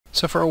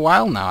So for a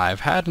while now,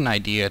 I've had an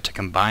idea to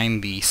combine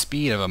the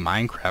speed of a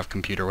Minecraft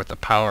computer with the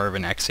power of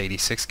an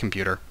x86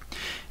 computer.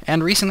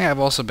 And recently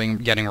I've also been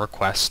getting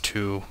requests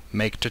to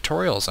make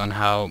tutorials on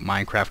how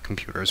Minecraft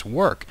computers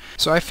work.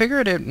 So I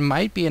figured it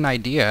might be an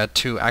idea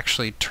to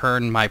actually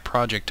turn my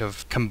project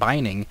of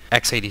combining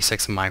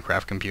x86 and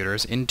Minecraft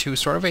computers into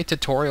sort of a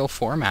tutorial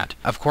format.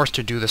 Of course,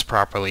 to do this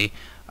properly,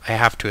 I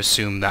have to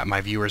assume that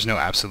my viewers know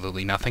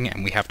absolutely nothing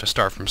and we have to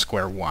start from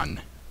square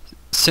one.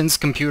 Since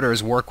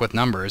computers work with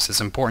numbers,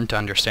 it's important to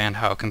understand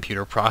how a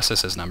computer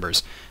processes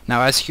numbers.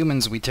 Now, as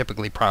humans, we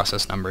typically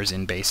process numbers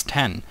in base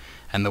 10,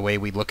 and the way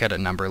we look at a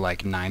number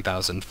like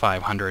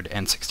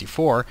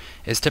 9,564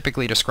 is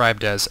typically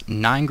described as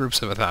 9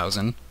 groups of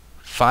 1,000,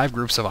 5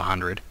 groups of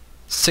 100,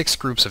 6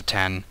 groups of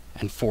 10,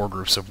 and 4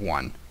 groups of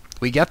 1.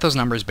 We get those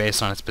numbers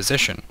based on its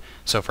position.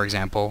 So for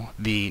example,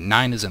 the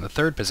 9 is in the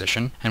third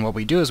position, and what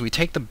we do is we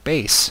take the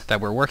base that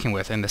we're working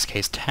with, in this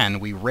case 10,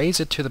 we raise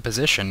it to the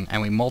position,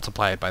 and we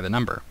multiply it by the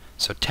number.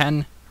 So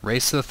 10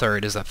 raised to the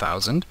third is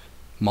 1,000,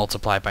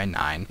 multiplied by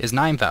 9 is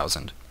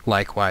 9,000.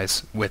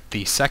 Likewise, with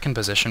the second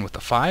position with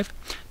the 5,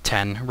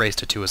 10 raised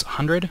to 2 is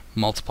 100,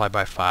 multiplied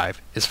by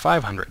 5 is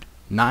 500.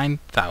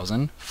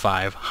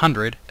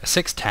 9,500,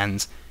 6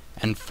 tens,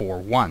 and 4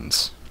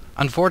 ones.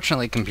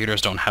 Unfortunately,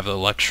 computers don't have the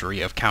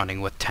luxury of counting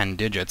with 10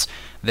 digits.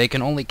 They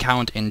can only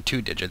count in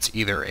 2 digits,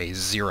 either a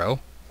 0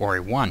 or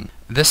a 1.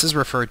 This is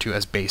referred to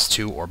as base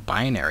 2 or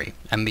binary,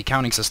 and the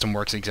counting system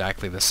works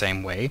exactly the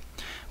same way.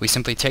 We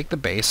simply take the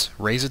base,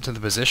 raise it to the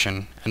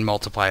position, and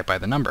multiply it by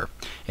the number.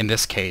 In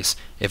this case,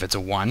 if it's a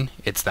 1,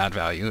 it's that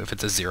value. If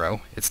it's a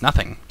 0, it's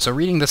nothing. So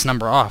reading this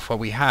number off, what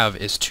we have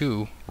is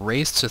 2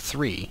 raised to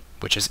 3,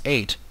 which is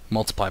 8,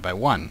 multiplied by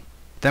 1.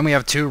 Then we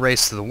have 2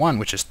 raised to the 1,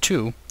 which is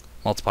 2,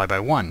 multiplied by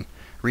 1.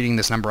 Reading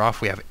this number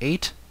off, we have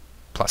 8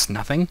 plus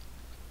nothing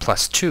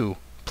plus 2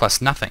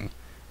 plus nothing.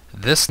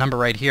 This number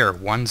right here,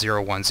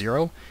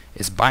 1010,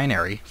 is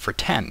binary for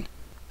 10.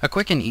 A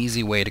quick and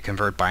easy way to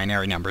convert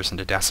binary numbers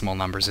into decimal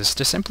numbers is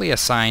to simply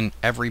assign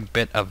every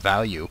bit of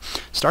value,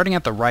 starting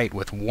at the right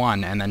with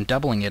 1 and then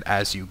doubling it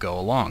as you go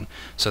along.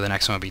 So the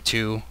next one would be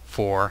 2,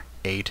 4,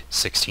 8,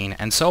 16,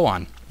 and so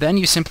on. Then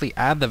you simply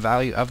add the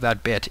value of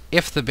that bit,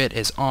 if the bit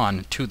is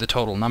on, to the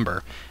total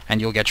number,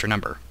 and you'll get your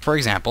number. For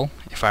example,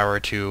 if I were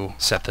to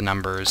set the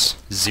numbers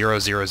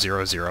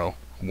 0000,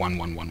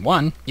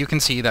 1111, you can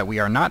see that we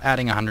are not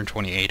adding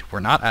 128, we're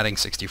not adding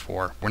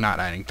 64, we're not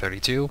adding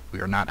 32, we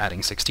are not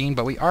adding 16,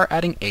 but we are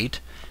adding 8,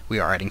 we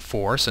are adding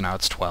 4, so now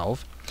it's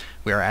 12,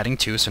 we are adding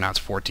 2, so now it's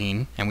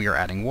 14, and we are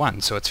adding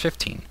 1, so it's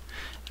 15.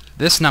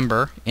 This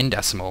number, in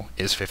decimal,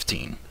 is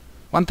 15.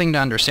 One thing to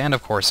understand,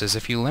 of course, is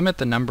if you limit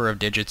the number of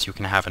digits you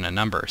can have in a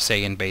number,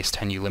 say in base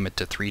 10 you limit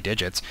to 3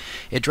 digits,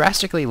 it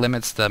drastically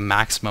limits the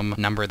maximum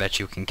number that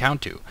you can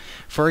count to.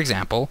 For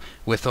example,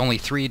 with only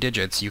 3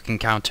 digits you can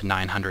count to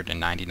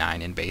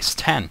 999 in base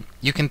 10.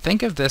 You can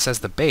think of this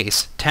as the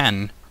base,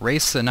 10,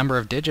 raised to the number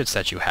of digits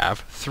that you have,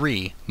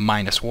 3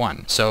 minus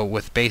 1. So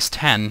with base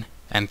 10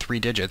 and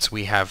 3 digits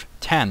we have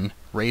 10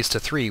 raised to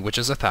 3, which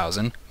is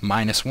 1,000,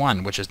 minus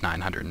 1, which is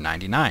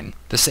 999.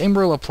 The same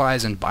rule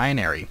applies in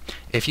binary.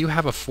 If you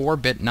have a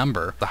 4-bit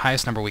number, the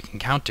highest number we can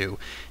count to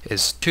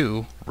is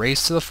 2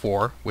 raised to the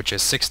 4, which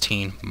is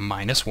 16,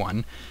 minus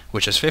 1,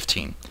 which is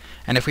 15.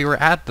 And if we were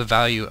to add the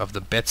value of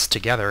the bits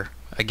together,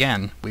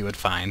 again, we would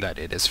find that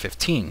it is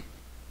 15.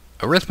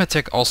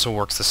 Arithmetic also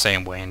works the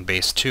same way in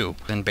base 2.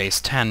 In base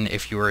 10,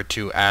 if you were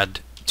to add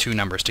two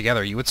numbers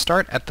together, you would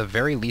start at the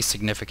very least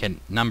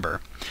significant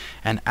number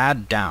and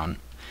add down.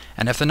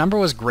 And if the number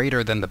was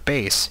greater than the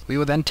base, we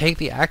would then take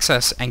the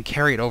excess and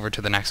carry it over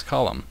to the next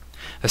column.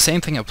 The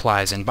same thing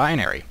applies in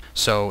binary.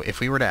 So if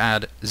we were to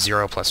add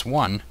 0 plus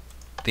 1,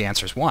 the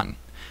answer is 1.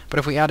 But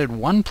if we added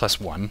 1 plus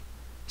 1,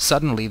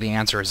 suddenly the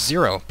answer is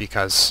 0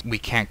 because we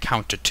can't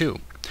count to 2.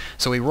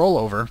 So we roll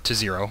over to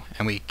 0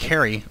 and we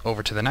carry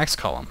over to the next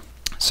column.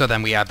 So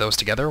then we add those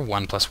together,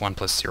 1 plus 1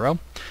 plus 0.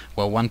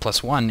 Well, 1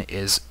 plus 1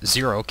 is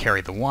 0,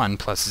 carry the 1,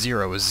 plus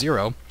 0 is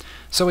 0,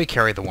 so we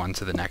carry the 1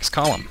 to the next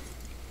column.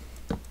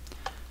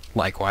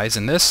 Likewise,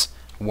 in this,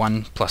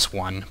 1 plus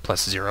 1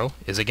 plus 0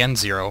 is again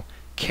 0,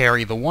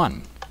 carry the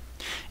 1.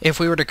 If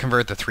we were to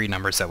convert the 3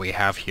 numbers that we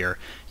have here,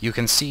 you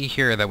can see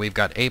here that we've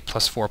got 8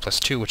 plus 4 plus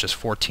 2, which is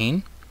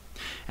 14,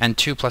 and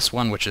 2 plus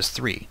 1, which is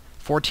 3.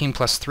 14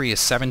 plus 3 is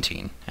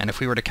 17, and if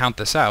we were to count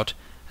this out,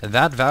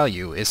 that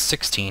value is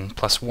 16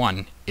 plus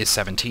 1 is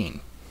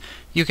 17.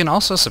 You can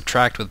also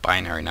subtract with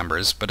binary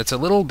numbers, but it's a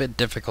little bit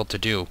difficult to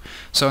do.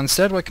 So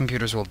instead what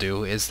computers will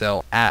do is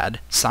they'll add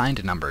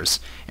signed numbers.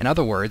 In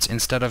other words,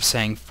 instead of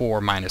saying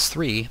 4 minus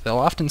 3, they'll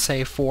often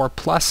say 4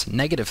 plus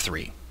negative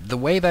 3. The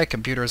way that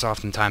computers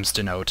oftentimes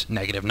denote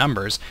negative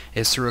numbers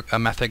is through a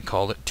method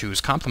called 2's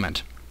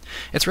complement.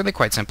 It's really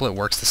quite simple. It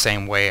works the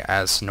same way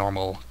as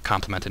normal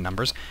complemented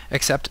numbers,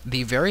 except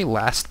the very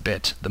last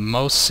bit, the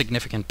most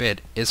significant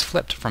bit, is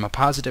flipped from a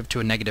positive to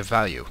a negative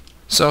value.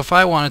 So if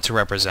I wanted to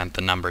represent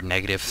the number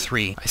negative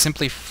 3, I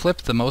simply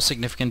flip the most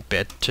significant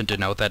bit to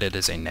denote that it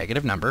is a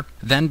negative number.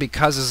 Then,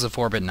 because this is a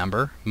 4-bit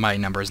number, my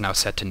number is now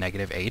set to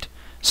negative 8.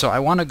 So I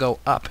want to go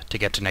up to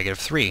get to negative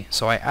 3.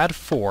 So I add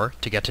 4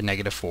 to get to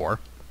negative 4.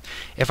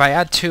 If I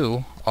add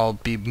 2, I'll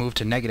be moved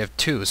to negative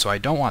 2, so I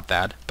don't want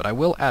that, but I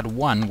will add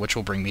 1, which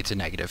will bring me to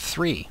negative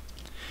 3.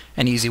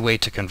 An easy way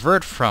to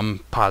convert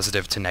from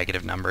positive to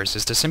negative numbers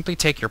is to simply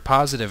take your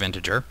positive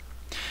integer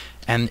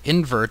and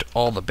invert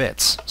all the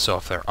bits. So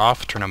if they're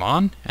off, turn them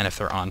on, and if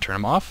they're on, turn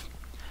them off.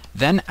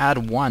 Then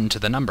add 1 to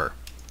the number,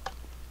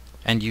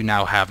 and you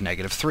now have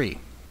negative 3.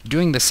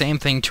 Doing the same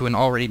thing to an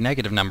already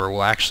negative number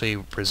will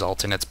actually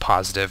result in its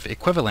positive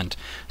equivalent.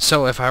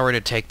 So if I were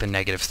to take the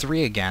negative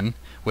 3 again,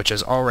 which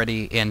is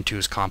already in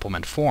 2's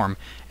complement form,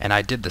 and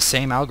I did the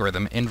same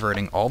algorithm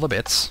inverting all the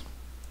bits,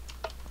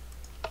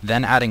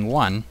 then adding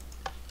 1,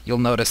 you'll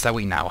notice that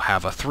we now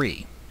have a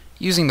 3.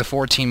 Using the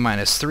 14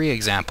 minus 3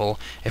 example,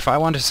 if I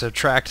want to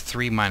subtract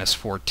 3 minus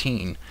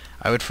 14,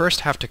 I would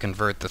first have to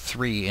convert the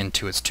 3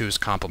 into its 2's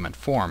complement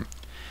form.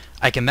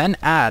 I can then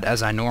add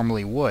as I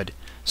normally would,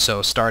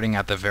 so starting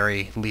at the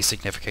very least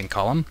significant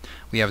column,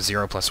 we have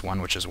 0 plus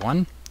 1, which is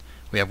 1.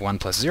 We have 1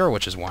 plus 0,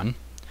 which is 1.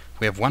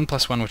 We have 1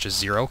 plus 1, which is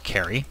 0,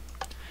 carry.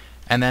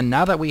 And then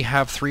now that we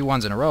have 3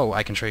 1s in a row,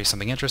 I can show you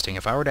something interesting.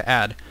 If I were to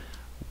add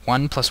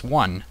 1 plus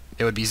 1,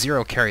 it would be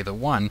 0, carry the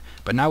 1,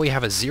 but now we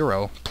have a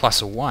 0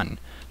 plus a 1.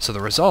 So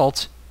the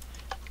result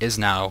is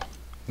now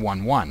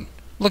 1, 1.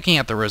 Looking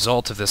at the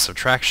result of this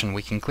subtraction,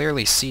 we can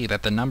clearly see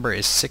that the number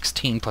is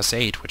 16 plus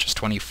 8, which is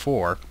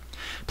 24,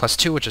 plus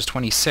 2, which is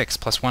 26,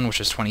 plus 1, which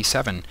is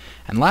 27.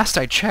 And last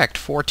I checked,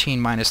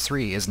 14 minus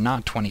 3 is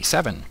not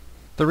 27.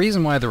 The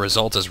reason why the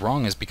result is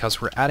wrong is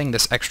because we're adding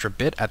this extra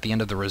bit at the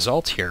end of the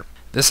result here.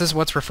 This is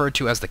what's referred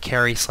to as the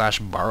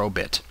carry/borrow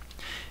bit.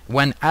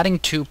 When adding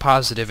two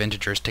positive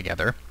integers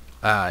together,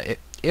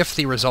 if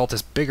the result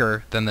is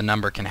bigger than the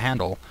number can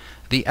handle,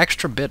 the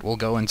extra bit will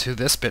go into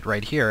this bit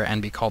right here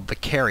and be called the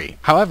carry.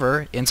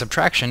 However, in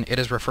subtraction, it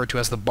is referred to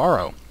as the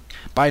borrow.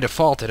 By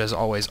default, it is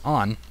always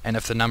on, and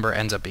if the number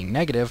ends up being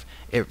negative,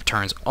 it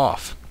turns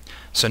off.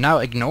 So now,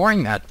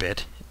 ignoring that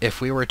bit, if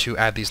we were to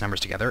add these numbers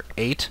together,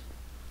 8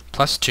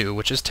 plus 2,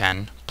 which is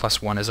 10,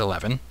 plus 1 is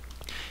 11.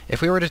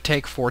 If we were to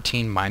take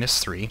 14 minus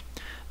 3,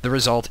 the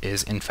result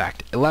is, in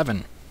fact,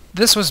 11.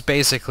 This was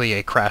basically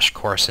a crash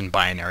course in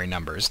binary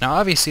numbers. Now,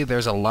 obviously,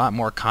 there's a lot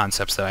more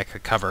concepts that I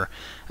could cover,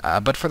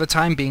 but for the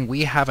time being,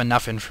 we have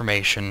enough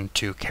information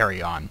to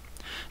carry on.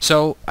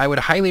 So, I would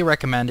highly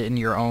recommend in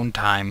your own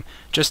time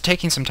just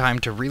taking some time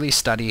to really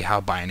study how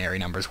binary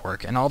numbers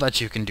work and all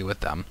that you can do with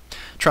them.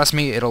 Trust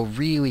me, it'll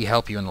really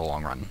help you in the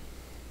long run.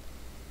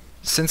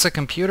 Since a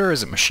computer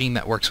is a machine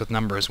that works with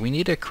numbers, we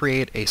need to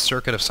create a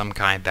circuit of some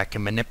kind that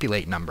can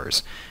manipulate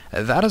numbers.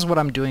 That is what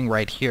I'm doing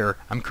right here.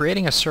 I'm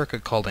creating a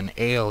circuit called an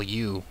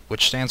ALU,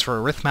 which stands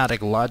for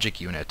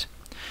arithmetic-logic unit.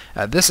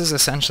 This is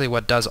essentially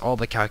what does all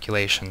the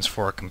calculations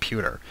for a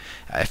computer.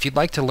 If you'd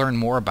like to learn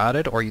more about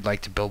it, or you'd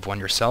like to build one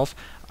yourself,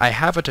 I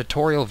have a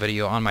tutorial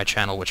video on my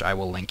channel which I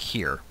will link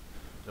here.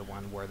 The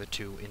one where the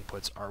two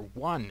inputs are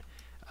 1.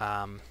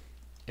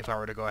 If I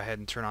were to go ahead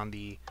and turn on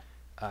the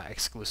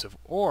exclusive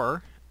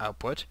OR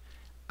output,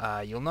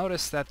 you'll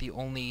notice that the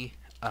only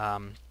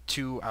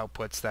two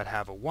outputs that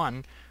have a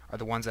 1 are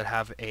the ones that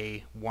have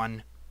a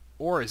 1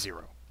 or a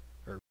 0.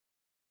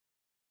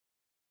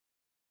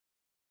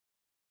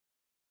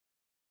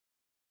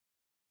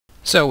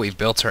 So we've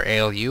built our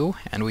ALU,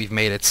 and we've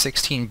made it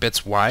 16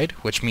 bits wide,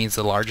 which means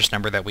the largest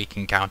number that we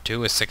can count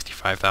to is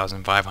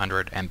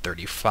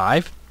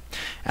 65,535.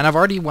 And I've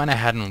already went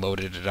ahead and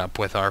loaded it up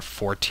with our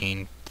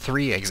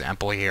 14.3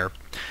 example here.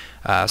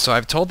 So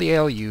I've told the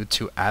ALU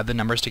to add the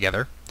numbers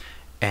together,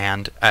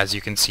 and as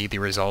you can see, the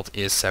result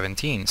is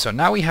 17. So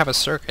now we have a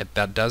circuit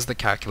that does the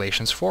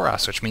calculations for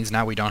us, which means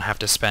now we don't have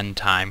to spend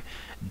time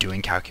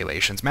doing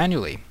calculations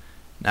manually.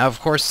 Now,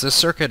 of course, this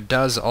circuit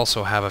does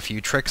also have a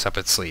few tricks up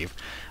its sleeve.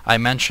 I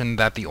mentioned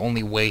that the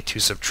only way to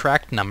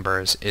subtract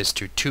numbers is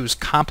to 2's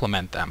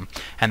complement them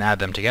and add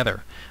them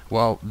together.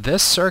 Well,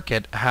 this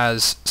circuit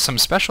has some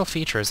special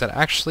features that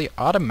actually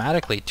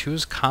automatically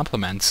 2's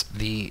complements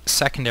the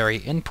secondary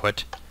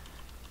input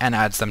and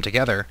adds them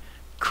together,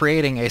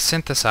 creating a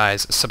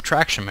synthesized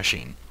subtraction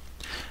machine.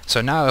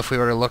 So now if we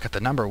were to look at the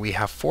number, we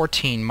have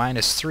 14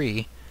 minus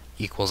 3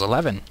 equals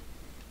 11.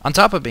 On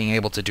top of being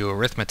able to do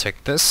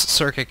arithmetic, this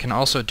circuit can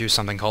also do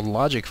something called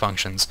logic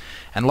functions.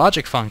 And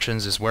logic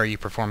functions is where you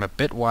perform a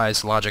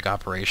bitwise logic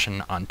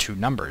operation on two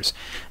numbers.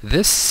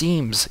 This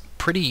seems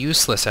pretty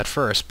useless at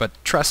first, but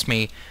trust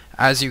me,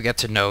 as you get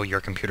to know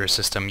your computer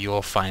system, you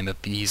will find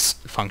that these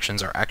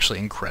functions are actually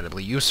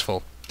incredibly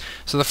useful.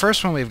 So the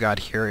first one we've got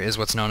here is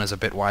what's known as a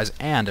bitwise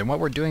AND, and what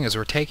we're doing is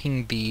we're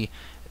taking the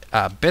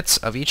bits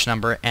of each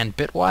number and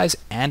bitwise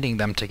ANDing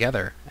them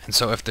together. And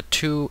so if the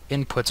two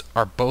inputs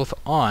are both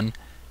on,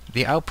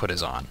 the output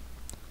is on.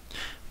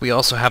 We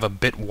also have a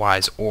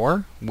bitwise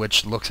OR,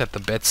 which looks at the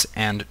bits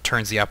and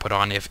turns the output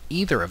on if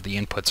either of the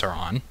inputs are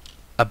on.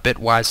 A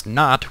bitwise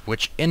NOT,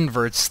 which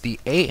inverts the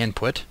A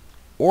input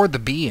or the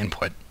B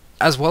input,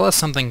 as well as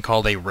something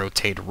called a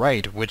rotate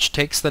right, which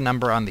takes the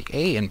number on the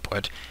A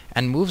input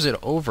and moves it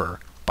over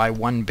by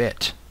 1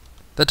 bit.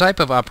 The type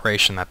of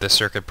operation that this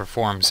circuit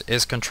performs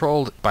is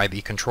controlled by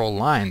the control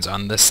lines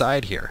on this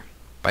side here.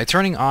 By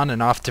turning on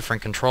and off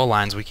different control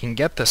lines, we can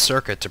get the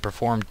circuit to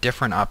perform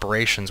different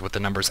operations with the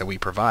numbers that we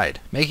provide,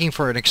 making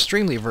for an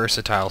extremely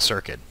versatile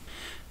circuit.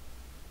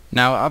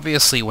 Now,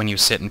 obviously, when you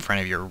sit in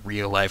front of your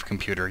real-life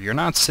computer, you're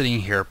not sitting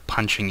here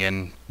punching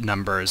in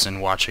numbers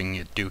and watching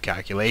it do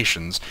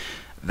calculations.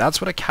 That's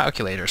what a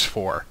calculator's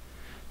for.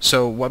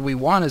 So what we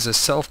want is a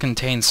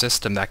self-contained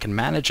system that can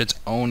manage its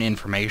own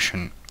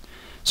information.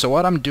 So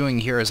what I'm doing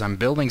here is I'm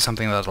building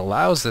something that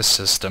allows this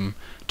system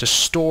to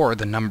store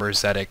the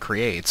numbers that it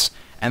creates,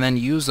 and then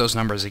use those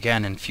numbers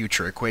again in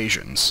future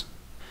equations.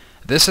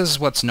 This is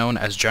what's known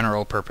as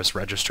general-purpose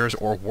registers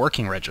or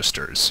working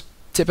registers.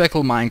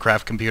 Typical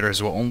Minecraft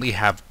computers will only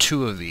have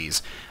 2 of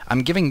these.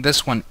 I'm giving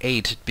this one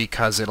 8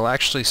 because it'll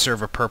actually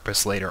serve a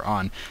purpose later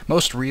on.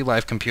 Most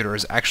real-life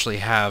computers actually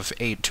have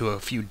 8 to a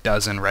few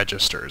dozen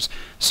registers,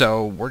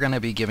 so we're going to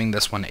be giving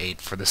this one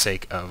 8 for the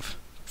sake of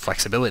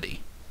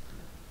flexibility.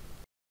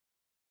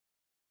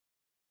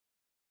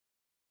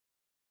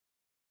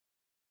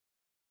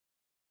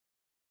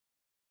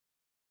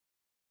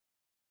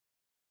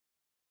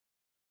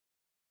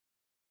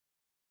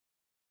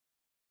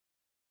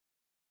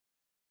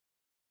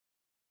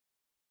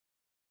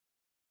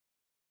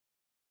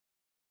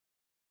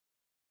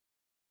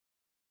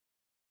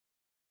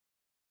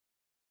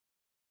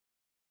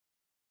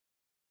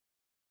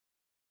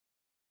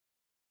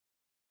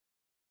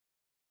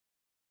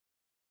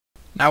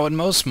 Now what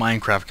most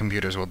Minecraft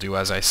computers will do,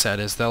 as I said,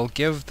 is they'll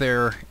give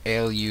their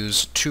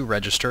ALUs 2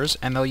 registers,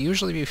 and they'll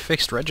usually be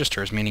fixed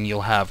registers, meaning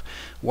you'll have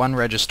one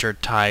register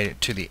tied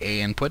to the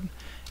A input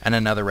and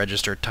another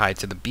register tied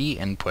to the B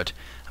input.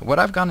 What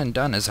I've gone and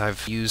done is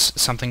I've used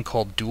something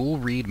called dual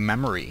read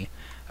memory,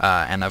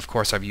 and of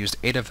course I've used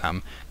 8 of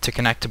them to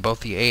connect to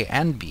both the A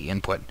and B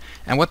input.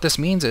 And what this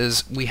means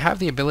is we have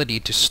the ability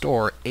to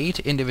store 8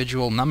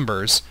 individual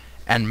numbers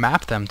and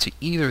map them to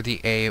either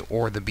the A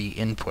or the B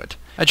input.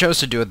 I chose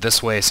to do it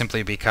this way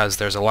simply because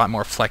there's a lot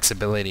more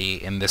flexibility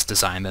in this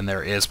design than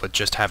there is with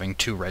just having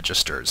 2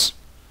 registers.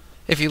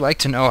 If you'd like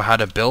to know how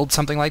to build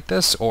something like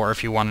this, or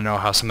if you want to know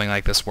how something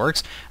like this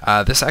works,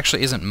 this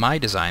actually isn't my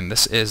design.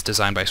 This is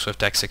designed by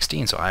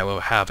SwiftX16, so I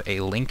will have a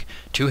link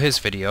to his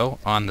video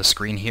on the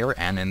screen here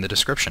and in the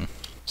description.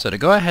 So to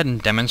go ahead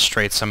and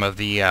demonstrate some of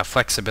the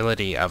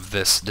flexibility of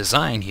this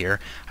design here,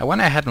 I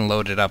went ahead and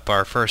loaded up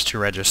our first 2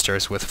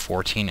 registers with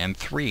 14 and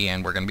 3,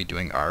 and we're going to be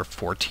doing our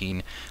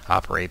 14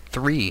 operate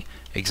 3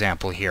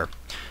 example here.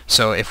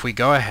 So if we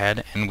go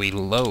ahead and we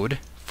load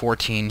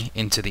 14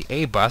 into the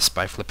A bus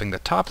by flipping the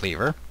top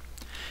lever,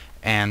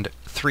 and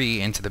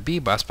 3 into the B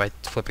bus by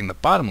flipping the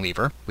bottom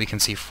lever, we can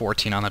see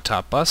 14 on the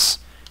top bus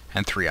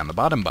and 3 on the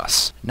bottom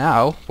bus.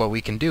 Now what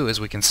we can do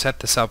is we can set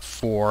this up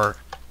for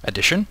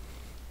addition.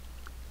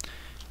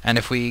 And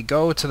if we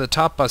go to the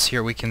top bus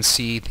here, we can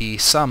see the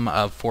sum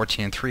of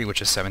 14 and 3, which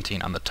is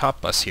 17 on the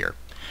top bus here.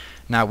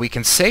 Now we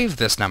can save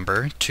this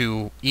number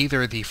to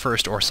either the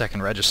first or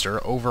second register,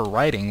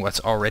 overwriting what's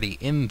already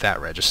in that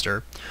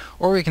register,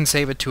 or we can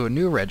save it to a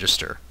new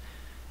register,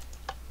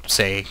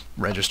 say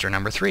register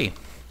number 3.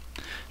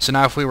 So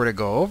now if we were to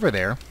go over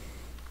there,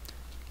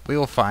 we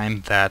will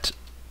find that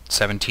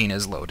 17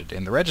 is loaded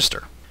in the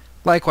register.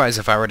 Likewise,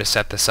 if I were to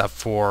set this up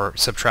for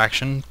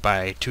subtraction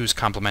by 2's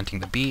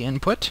complementing the B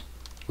input,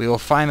 we will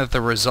find that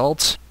the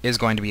result is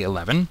going to be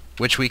 11,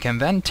 which we can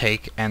then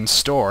take and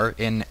store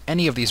in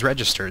any of these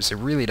registers. It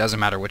really doesn't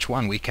matter which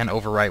one. We can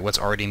overwrite what's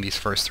already in these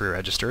first 3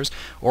 registers,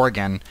 or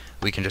again,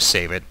 we can just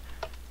save it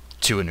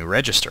to a new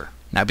register.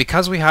 Now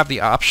because we have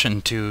the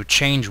option to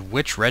change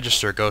which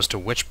register goes to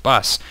which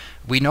bus,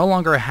 we no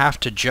longer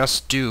have to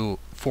just do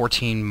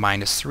 14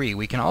 minus 3.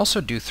 We can also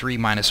do 3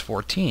 minus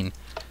 14,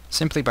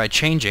 simply by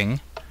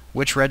changing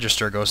which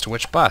register goes to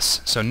which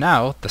bus. So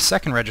now the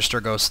second register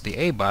goes to the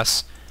A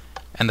bus,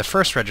 and the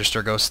first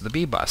register goes to the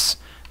B bus.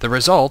 The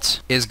result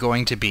is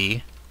going to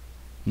be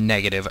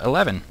negative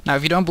 11. Now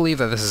if you don't believe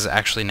that this is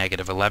actually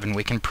negative 11,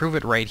 we can prove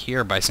it right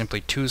here by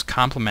simply 2's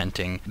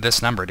complementing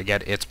this number to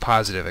get its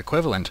positive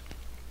equivalent.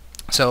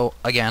 So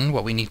again,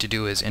 what we need to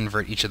do is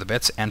invert each of the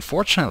bits, and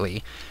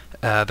fortunately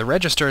the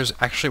registers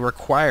actually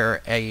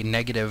require a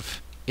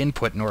negative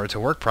input in order to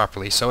work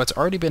properly, so it's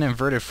already been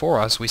inverted for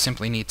us. We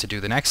simply need to do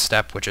the next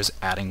step, which is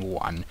adding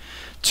 1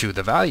 to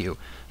the value.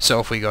 So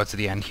if we go to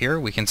the end here,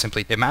 we can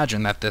simply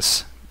imagine that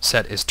this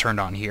set is turned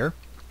on here.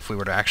 If we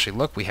were to actually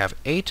look, we have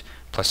 8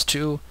 plus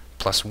 2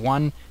 plus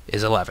 1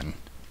 is 11.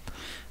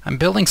 I'm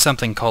building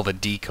something called a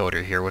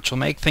decoder here, which will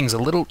make things a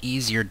little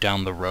easier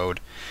down the road.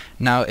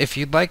 Now, if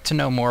you'd like to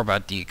know more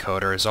about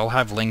decoders, I'll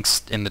have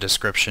links in the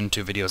description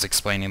to videos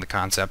explaining the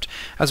concept,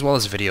 as well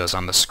as videos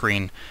on the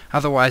screen.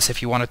 Otherwise,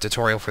 if you want a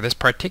tutorial for this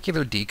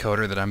particular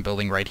decoder that I'm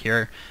building right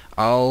here,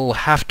 I'll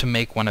have to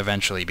make one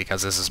eventually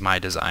because this is my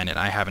design and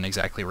I haven't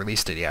exactly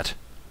released it yet.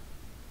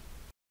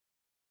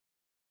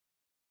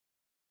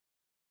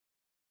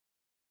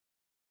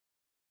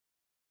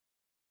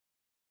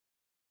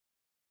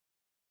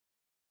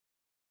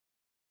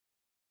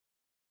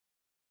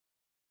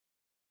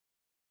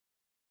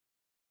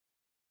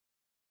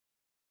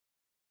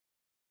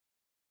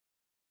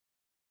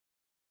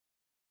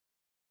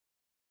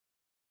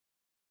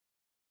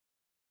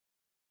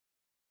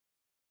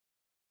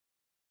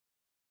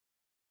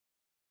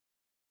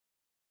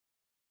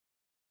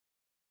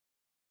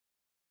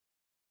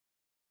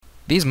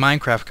 These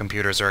Minecraft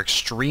computers are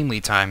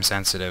extremely time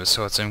sensitive,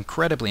 so it's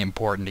incredibly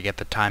important to get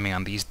the timing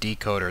on these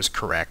decoders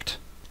correct.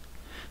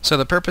 So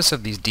the purpose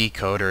of these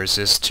decoders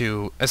is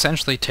to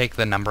essentially take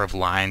the number of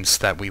lines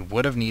that we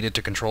would have needed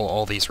to control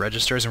all these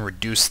registers and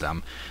reduce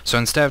them. So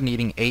instead of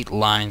needing 8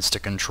 lines to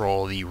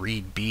control the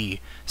read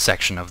B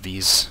section of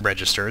these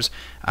registers,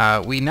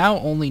 we now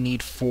only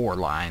need 4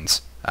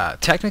 lines.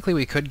 Technically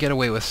we could get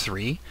away with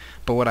 3,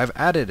 but what I've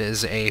added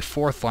is a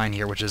 4th line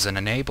here, which is an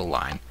enable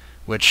line,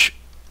 which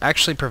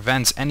actually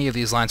prevents any of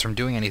these lines from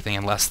doing anything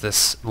unless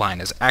this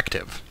line is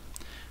active.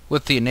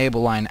 With the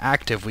enable line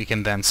active, we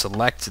can then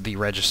select the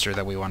register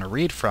that we want to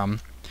read from,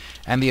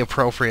 and the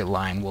appropriate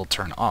line will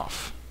turn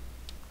off.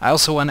 I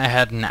also went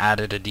ahead and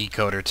added a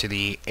decoder to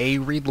the A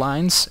read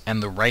lines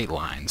and the write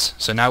lines.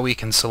 So now we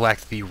can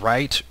select the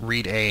write,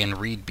 read A, and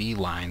read B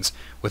lines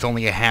with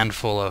only a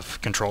handful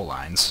of control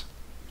lines.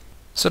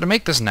 So to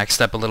make this next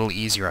step a little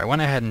easier, I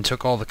went ahead and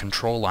took all the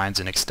control lines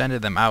and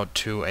extended them out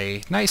to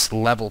a nice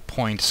level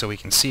point so we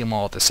can see them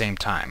all at the same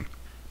time.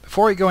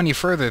 Before we go any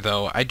further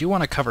though, I do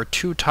want to cover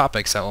 2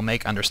 topics that will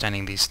make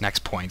understanding these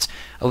next points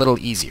a little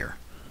easier.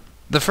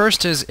 The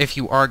first is, if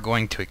you are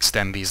going to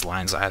extend these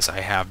lines as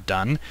I have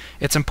done,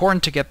 it's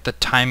important to get the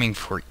timing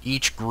for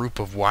each group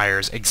of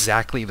wires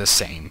exactly the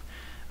same.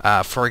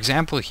 For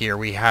example here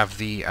we have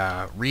the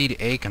read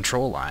A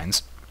control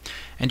lines,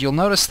 and you'll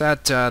notice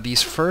that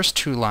these first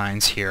 2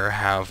 lines here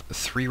have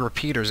 3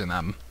 repeaters in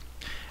them,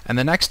 and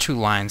the next 2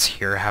 lines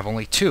here have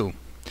only 2.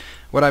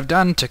 What I've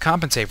done to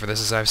compensate for this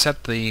is I've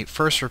set the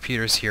first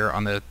repeaters here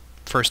on the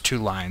first 2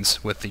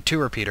 lines with the 2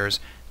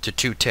 repeaters to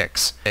 2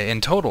 ticks. In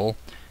total,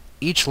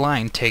 each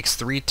line takes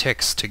 3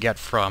 ticks to get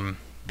from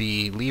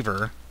the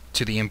lever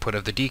to the input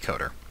of the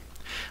decoder.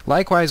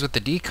 Likewise with the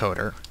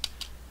decoder,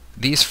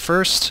 these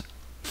first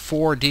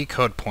 4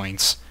 decode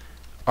points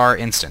are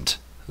instant.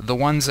 The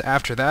ones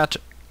after that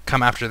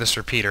come after this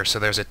repeater, so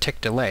there's a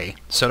tick delay.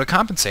 So to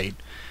compensate,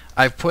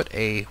 I've put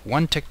a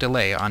 1 tick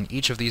delay on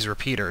each of these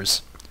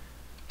repeaters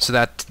so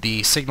that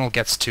the signal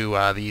gets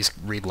to these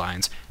read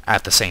lines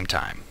at the same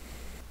time.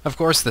 Of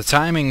course, the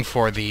timing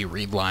for the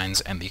read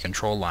lines and the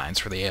control lines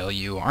for the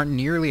ALU aren't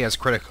nearly as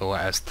critical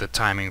as the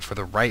timing for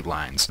the write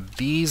lines.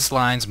 These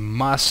lines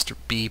must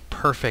be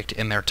perfect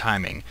in their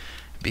timing,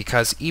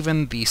 because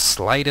even the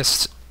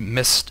slightest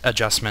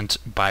misadjustment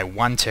by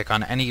 1 tick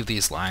on any of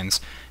these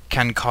lines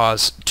can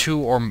cause 2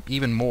 or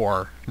even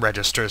more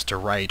registers to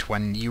write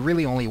when you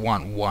really only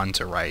want 1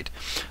 to write.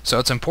 So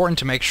it's important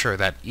to make sure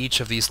that each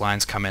of these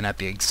lines come in at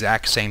the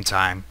exact same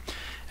time,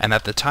 and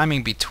that the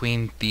timing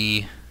between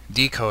the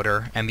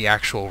decoder and the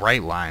actual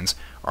write lines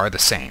are the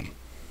same.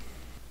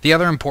 The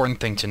other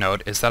important thing to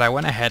note is that I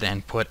went ahead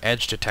and put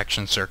edge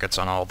detection circuits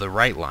on all the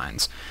write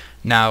lines.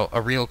 Now, a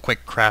real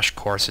quick crash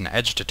course in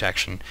edge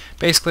detection.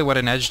 Basically what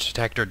an edge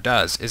detector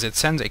does is it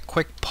sends a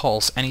quick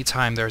pulse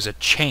anytime there's a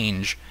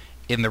change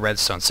in the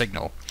redstone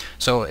signal.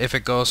 So if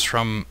it goes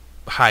from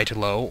high to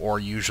low, or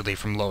usually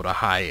from low to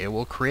high, it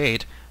will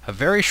create a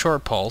very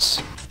short pulse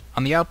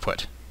on the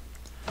output.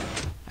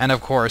 And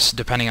of course,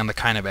 depending on the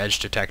kind of edge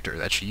detector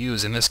that you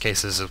use, in this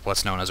case this is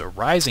what's known as a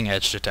rising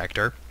edge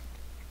detector,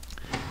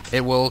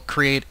 it will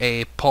create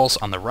a pulse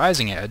on the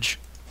rising edge,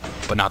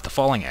 but not the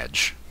falling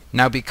edge.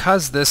 Now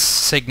because this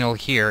signal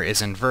here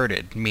is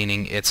inverted,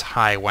 meaning it's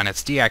high when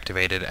it's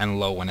deactivated and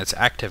low when it's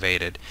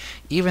activated,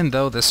 even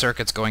though the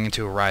circuit's going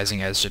into a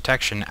rising edge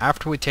detection,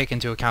 after we take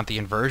into account the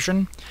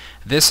inversion,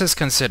 this is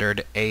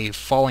considered a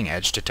falling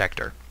edge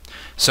detector.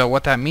 So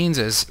what that means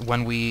is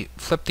when we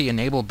flip the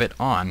enable bit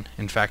on,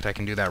 in fact I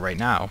can do that right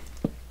now,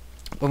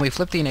 when we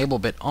flip the enable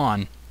bit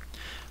on,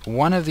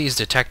 one of these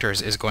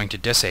detectors is going to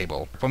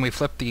disable. When we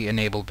flip the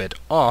enable bit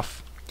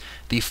off,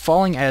 the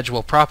falling edge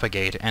will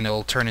propagate and it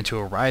will turn into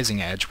a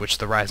rising edge, which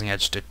the rising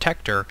edge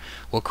detector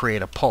will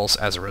create a pulse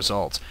as a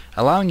result,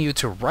 allowing you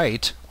to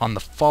write on the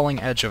falling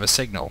edge of a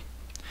signal.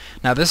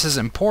 Now this is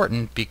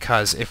important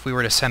because if we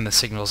were to send the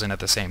signals in at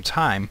the same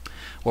time,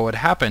 what would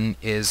happen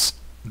is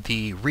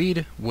the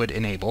read would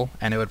enable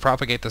and it would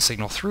propagate the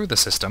signal through the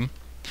system,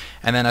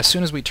 and then as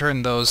soon as we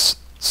turn those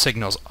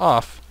signals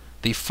off,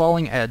 the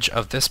falling edge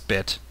of this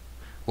bit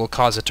will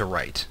cause it to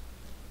write.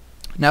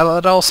 Now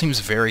that all seems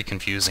very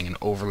confusing and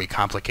overly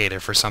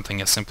complicated for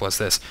something as simple as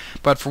this,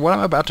 but for what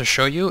I'm about to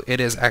show you, it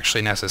is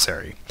actually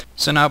necessary.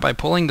 So now by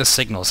pulling the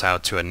signals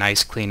out to a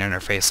nice clean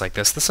interface like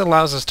this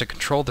allows us to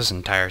control this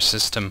entire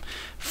system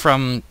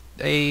from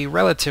a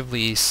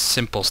relatively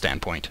simple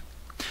standpoint.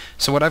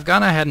 So what I've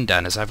gone ahead and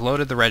done is I've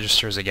loaded the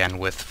registers again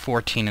with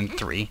 14 and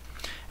 3,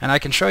 and I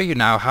can show you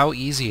now how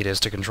easy it is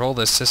to control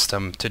this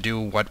system to do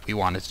what we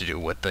wanted to do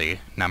with the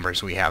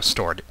numbers we have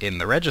stored in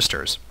the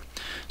registers.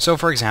 So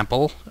for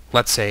example,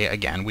 let's say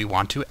again we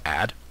want to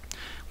add.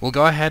 We'll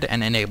go ahead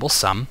and enable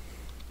sum.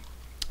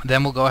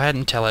 Then we'll go ahead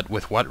and tell it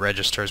with what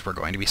registers we're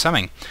going to be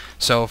summing.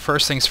 So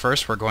first things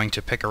first, we're going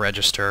to pick a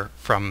register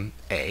from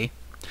A,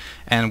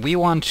 and we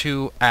want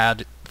to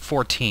add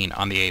 14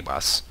 on the A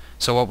bus.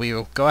 So what we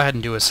will go ahead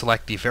and do is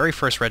select the very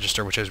first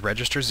register, which is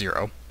register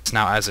 0.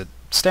 Now as it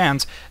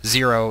stands,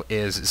 0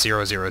 is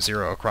 0, 0,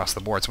 0 across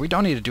the board. So we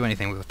don't need to do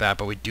anything with that,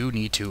 but we do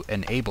need to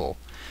enable.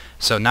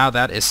 So now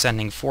that is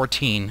sending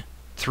 14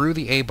 through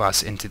the A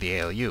bus into the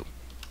ALU.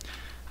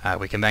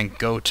 We can then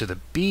go to the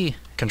B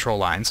control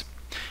lines,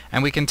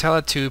 and we can tell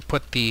it to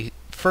put the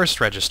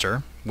first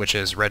register, which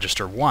is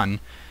register 1,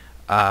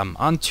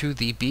 onto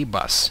the B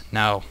bus.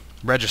 Now,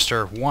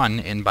 register 1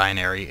 in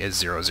binary is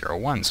 0, 0,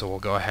 1, so we'll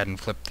go ahead and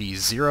flip the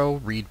 0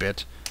 read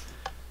bit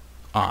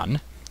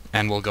on,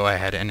 and we'll go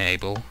ahead and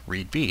enable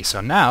read B.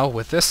 So now,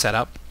 with this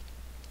setup,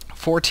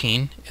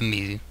 14 in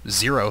the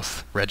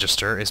 0th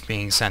register is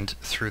being sent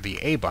through the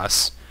A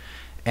bus,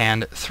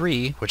 and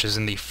 3, which is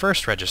in the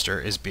first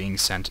register, is being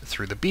sent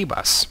through the B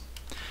bus.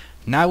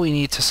 Now we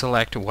need to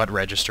select what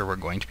register we're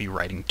going to be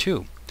writing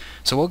to.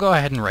 So we'll go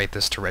ahead and write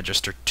this to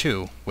register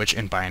 2, which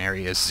in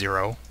binary is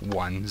 0,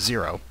 1,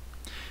 0.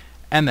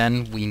 And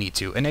then we need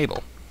to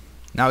enable.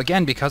 Now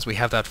again, because we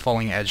have that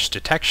falling edge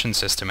detection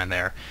system in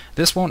there,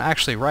 this won't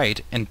actually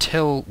write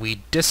until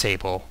we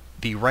disable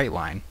the write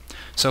line.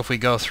 So if we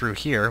go through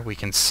here, we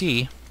can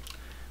see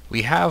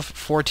we have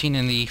 14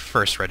 in the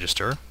first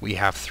register, we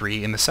have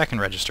 3 in the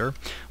second register,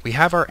 we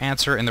have our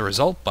answer in the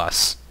result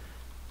bus,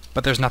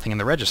 but there's nothing in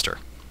the register.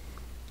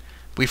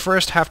 We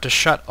first have to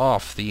shut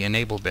off the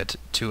enable bit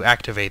to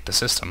activate the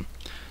system.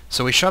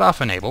 So we shut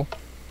off enable,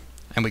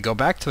 and we go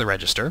back to the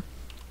register,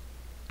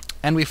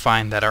 and we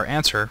find that our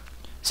answer,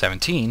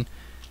 17,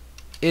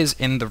 is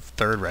in the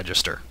third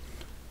register.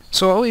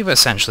 So what we've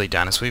essentially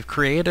done is we've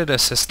created a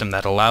system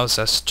that allows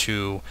us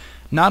to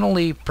not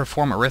only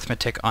perform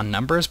arithmetic on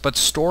numbers, but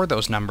store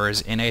those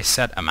numbers in a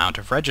set amount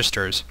of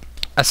registers.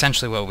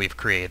 Essentially what we've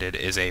created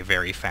is a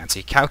very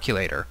fancy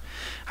calculator.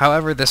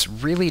 However, this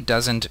really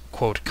doesn't,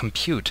 quote,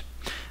 compute.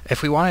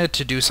 If we wanted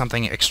to do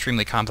something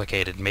extremely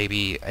complicated,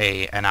 maybe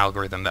an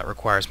algorithm that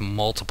requires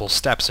multiple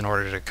steps in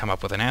order to come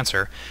up with an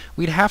answer,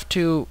 we'd have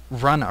to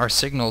run our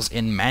signals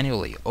in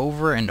manually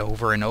over and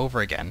over and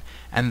over again,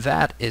 and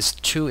that is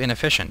too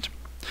inefficient.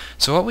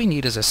 So what we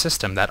need is a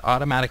system that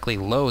automatically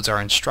loads our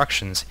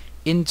instructions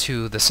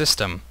into the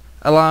system,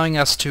 allowing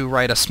us to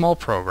write a small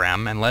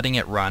program and letting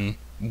it run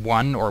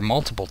one or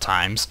multiple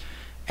times,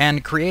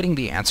 and creating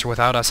the answer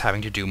without us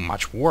having to do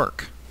much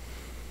work.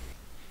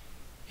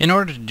 In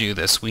order to do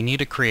this, we need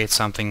to create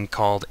something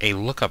called a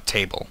lookup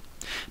table.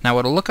 Now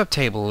what a lookup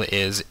table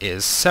is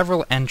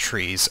several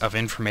entries of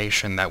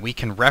information that we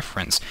can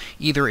reference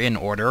either in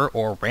order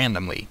or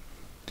randomly.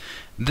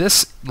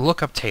 This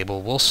lookup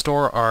table will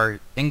store our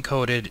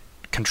encoded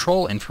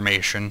control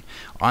information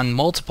on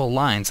multiple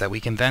lines that we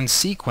can then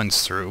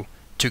sequence through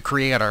to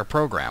create our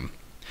program.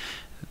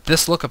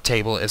 This lookup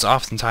table is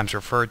oftentimes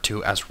referred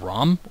to as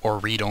ROM, or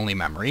read-only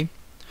memory,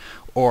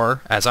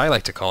 or, as I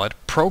like to call it,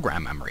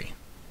 program memory.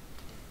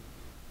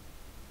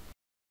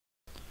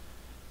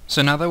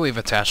 So now that we've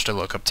attached a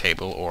lookup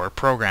table, or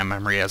program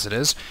memory as it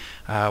is,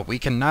 we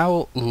can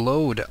now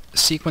load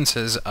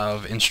sequences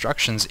of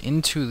instructions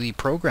into the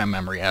program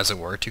memory, as it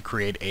were, to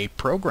create a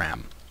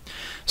program.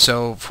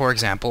 So, for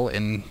example,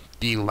 in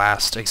the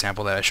last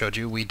example that I showed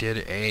you, we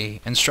did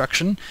a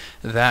instruction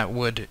that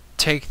would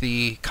take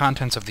the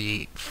contents of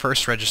the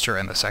first register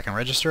and the second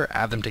register,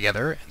 add them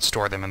together, and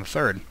store them in the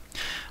third.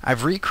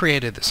 I've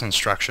recreated this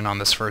instruction on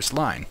this first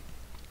line.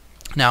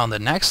 Now on the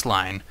next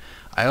line,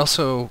 I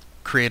also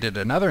created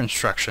another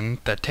instruction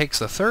that takes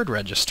the third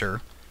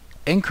register,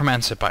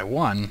 increments it by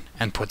 1,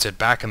 and puts it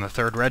back in the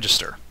third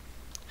register.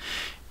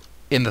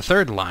 In the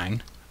third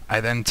line, I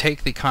then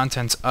take the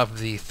contents of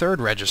the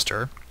third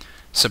register,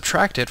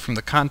 subtract it from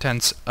the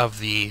contents of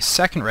the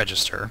second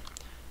register,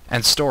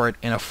 and store it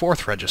in a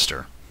fourth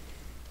register.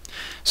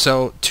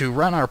 So to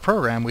run our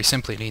program, we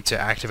simply need to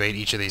activate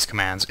each of these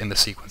commands in the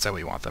sequence that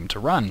we want them to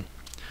run.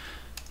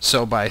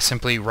 So by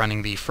simply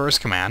running the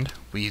first command,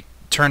 we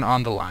turn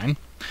on the line,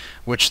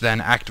 which then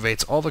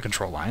activates all the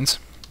control lines.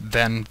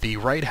 Then the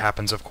write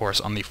happens, of course,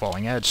 on the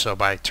falling edge, so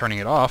by turning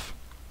it off,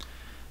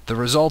 the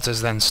result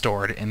is then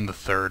stored in the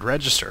third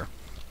register.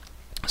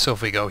 So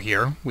if we go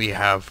here, we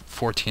have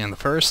 14 in the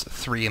first,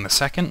 3 in the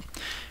second,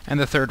 and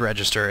the third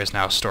register is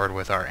now stored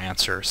with our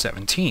answer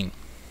 17.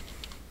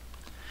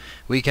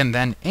 We can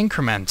then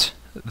increment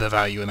the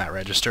value in that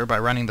register by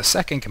running the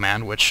second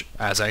command, which,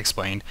 as I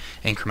explained,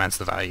 increments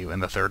the value in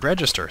the third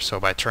register. So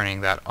by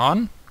turning that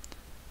on,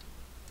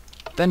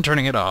 then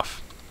turning it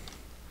off,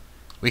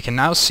 we can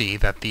now see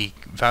that the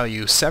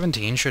value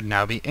 17 should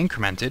now be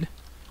incremented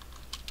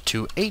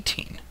to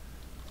 18.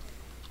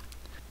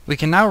 We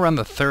can now run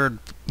the third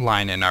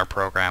line in our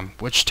program,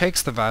 which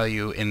takes the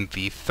value in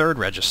the third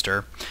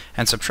register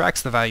and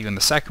subtracts the value in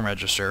the second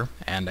register,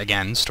 and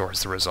again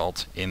stores the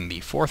result in the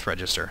fourth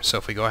register. So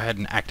if we go ahead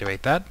and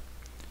activate that,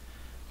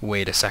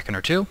 wait a second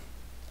or two,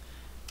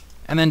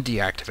 and then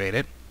deactivate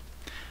it,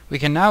 we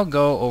can now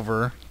go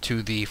over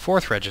to the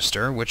fourth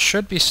register, which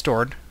should be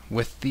stored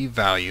with the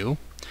value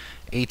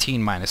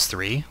 18 minus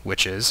 3,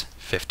 which is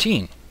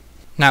 15.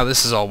 Now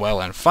this is all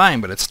well and fine,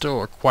 but it still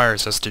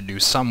requires us to do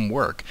some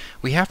work.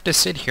 We have to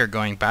sit here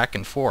going back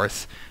and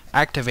forth,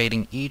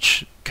 activating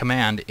each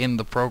command in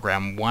the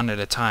program one at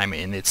a time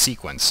in its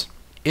sequence.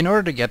 In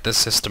order to get this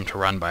system to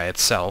run by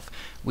itself,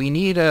 we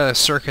need a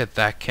circuit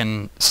that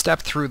can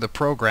step through the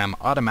program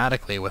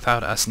automatically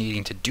without us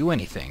needing to do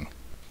anything.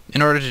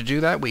 In order to do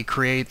that, we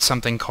create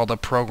something called a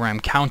program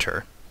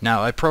counter.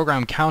 Now, a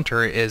program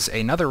counter is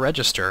another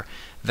register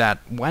that,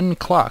 when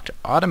clocked,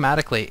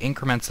 automatically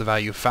increments the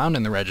value found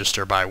in the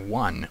register by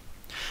 1.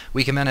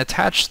 We can then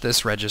attach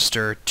this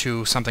register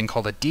to something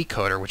called a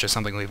decoder, which is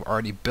something we've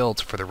already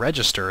built for the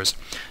registers,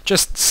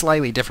 just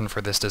slightly different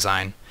for this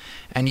design,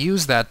 and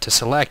use that to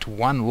select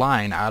one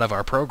line out of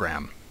our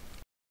program.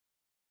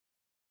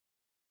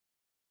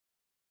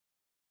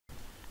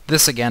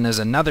 This again is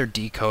another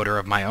decoder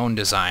of my own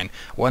design,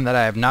 one that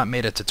I have not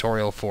made a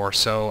tutorial for,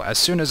 so as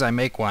soon as I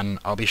make one,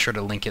 I'll be sure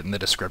to link it in the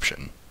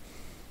description.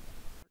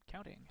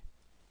 Counting.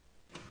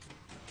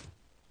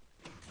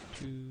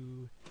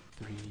 2,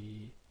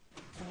 3,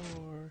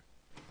 4,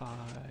 5,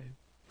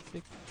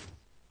 6,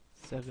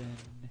 7,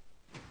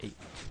 8.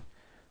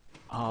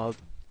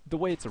 The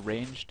way it's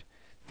arranged,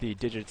 the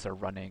digits are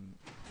running,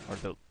 or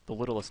the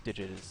littlest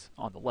digit is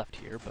on the left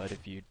here, but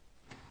if you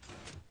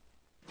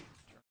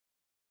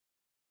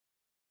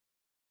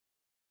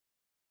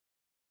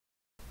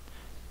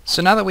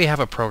So now that we have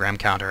a program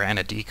counter and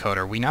a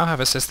decoder, we now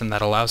have a system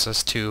that allows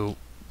us to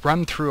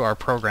run through our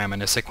program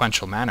in a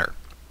sequential manner.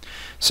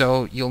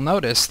 So you'll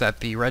notice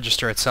that the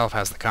register itself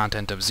has the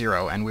content of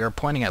 0, and we are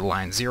pointing at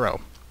line 0.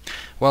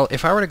 Well,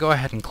 if I were to go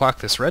ahead and clock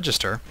this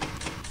register,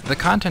 the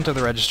content of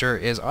the register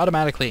is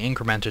automatically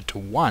incremented to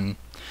 1,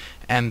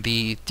 and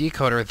the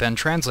decoder then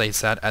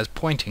translates that as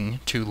pointing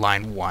to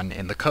line 1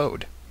 in the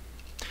code.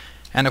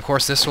 And of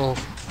course this will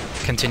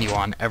continue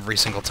on every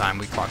single time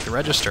we clock the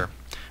register,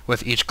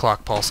 with each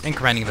clock pulse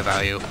incrementing the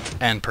value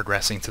and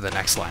progressing to the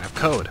next line of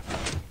code.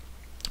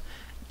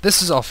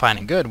 This is all fine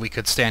and good. We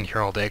could stand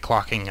here all day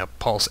clocking a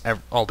pulse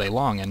all day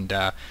long, and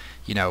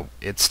you know,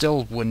 it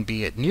still wouldn't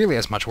be nearly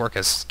as much work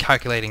as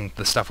calculating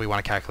the stuff we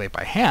want to calculate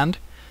by hand,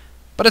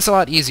 but it's a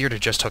lot easier to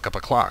just hook up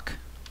a clock.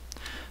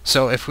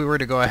 So if we were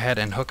to go ahead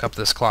and hook up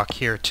this clock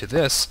here to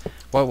this,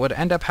 what would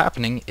end up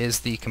happening is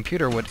the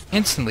computer would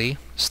instantly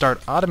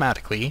start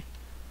automatically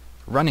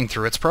running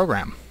through its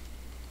program.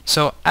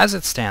 So as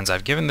it stands,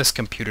 I've given this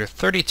computer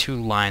 32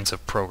 lines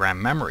of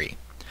program memory,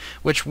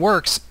 which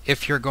works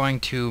if you're going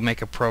to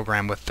make a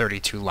program with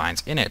 32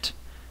 lines in it.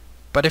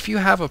 But if you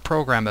have a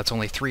program that's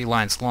only 3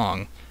 lines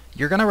long,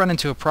 you're going to run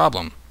into a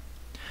problem.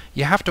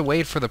 You have to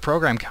wait for the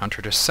program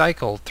counter to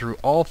cycle through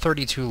all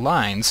 32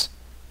 lines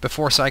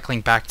before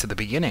cycling back to the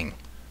beginning.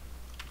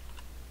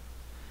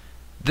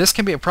 This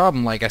can be a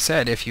problem, like I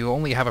said, if you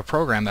only have a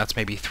program that's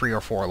maybe 3 or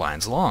 4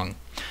 lines long,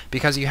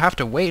 because you have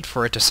to wait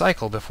for it to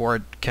cycle before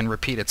it can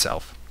repeat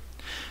itself.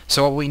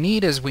 So what we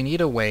need is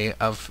a way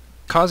of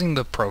causing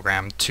the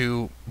program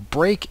to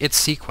break its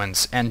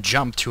sequence and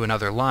jump to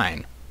another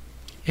line.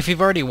 If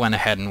you've already went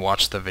ahead and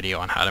watched the video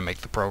on how to make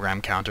the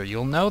program counter,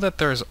 you'll know that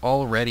there's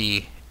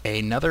already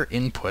another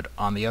input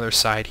on the other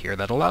side here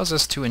that allows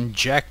us to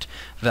inject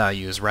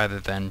values rather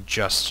than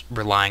just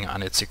relying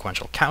on its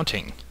sequential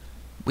counting.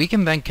 We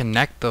can then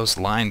connect those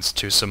lines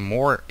to some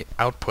more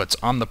outputs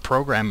on the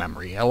program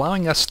memory,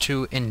 allowing us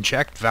to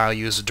inject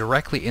values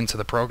directly into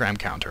the program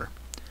counter.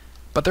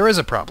 But there is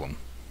a problem.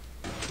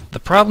 The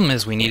problem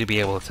is we need to be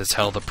able to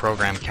tell the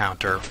program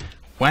counter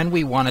when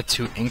we want it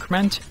to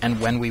increment and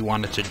when we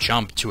want it to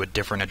jump to a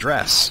different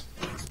address.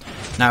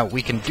 Now,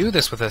 we can do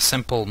this with a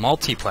simple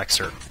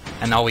multiplexer,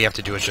 and all we have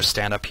to do is just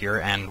stand up here,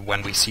 and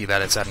when we see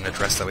that it's at an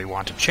address that we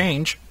want to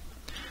change,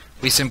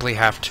 we simply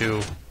have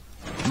to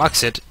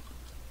mux it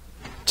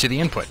to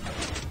the input.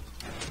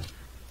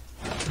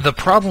 The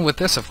problem with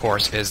this, of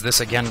course, is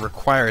this again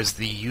requires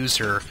the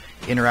user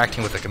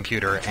interacting with the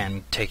computer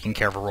and taking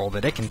care of a role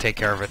that it can take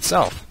care of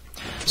itself.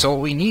 So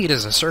what we need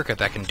is a circuit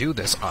that can do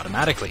this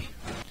automatically.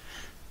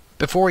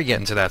 Before we get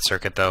into that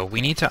circuit, though,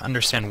 we need to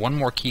understand one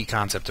more key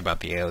concept about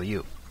the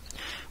ALU.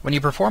 When you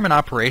perform an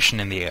operation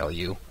in the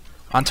ALU,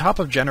 on top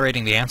of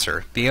generating the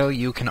answer, the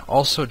ALU can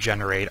also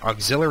generate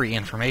auxiliary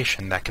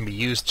information that can be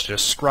used to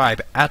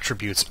describe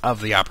attributes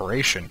of the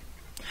operation.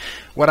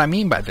 What I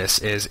mean by this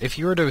is, if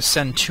you were to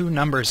send 2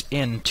 numbers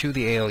in to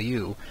the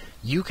ALU,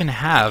 you can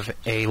have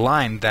a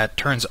line that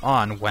turns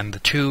on when the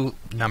 2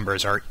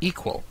 numbers are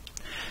equal.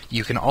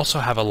 You can also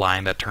have a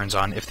line that turns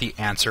on if the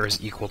answer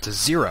is equal to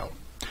 0.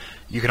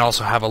 You can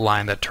also have a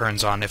line that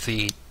turns on if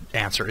the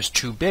answer is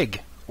too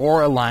big,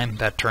 or a line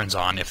that turns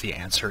on if the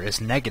answer is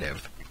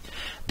negative.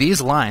 These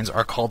lines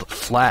are called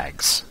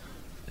flags.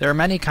 There are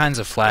many kinds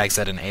of flags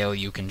that an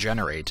ALU can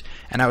generate,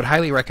 and I would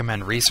highly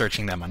recommend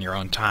researching them on your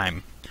own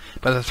time.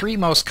 But the 3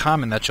 most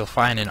common that you'll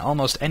find in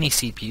almost any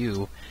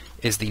CPU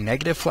is the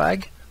negative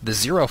flag, the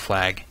 0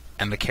 flag,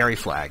 and the carry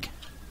flag.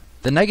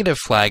 The negative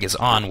flag is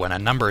on when a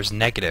number is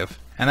negative,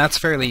 and that's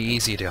fairly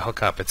easy to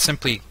hook up. It's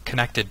simply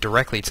connected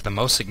directly to the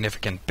most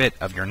significant bit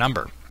of your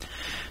number.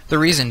 The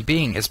reason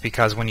being is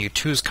because when you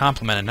 2's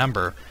complement a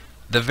number,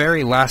 the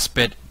very last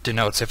bit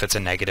denotes if it's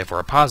a negative or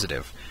a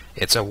positive.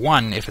 It's a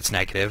 1 if it's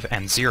negative,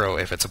 and 0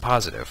 if it's a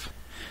positive.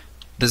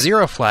 The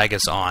 0 flag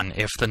is on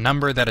if the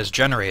number that is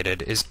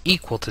generated is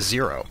equal to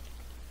 0.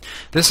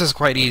 This is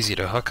quite easy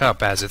to hook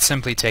up, as it's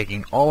simply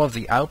taking all of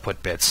the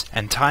output bits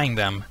and tying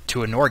them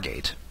to a NOR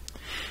gate.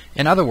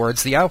 In other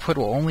words, the output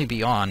will only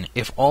be on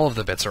if all of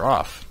the bits are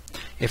off.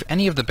 If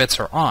any of the bits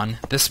are on,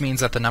 this means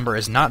that the number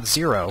is not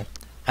 0,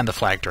 and the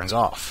flag turns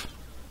off.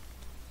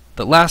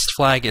 The last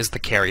flag is the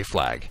carry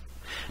flag.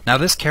 Now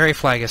this carry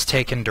flag is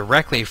taken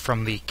directly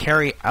from the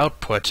carry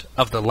output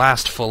of the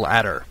last full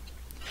adder.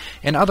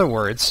 In other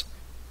words,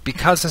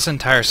 because this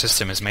entire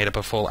system is made up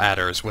of full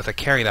adders with a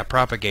carry that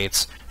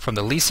propagates from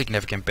the least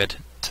significant bit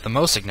to the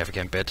most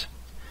significant bit,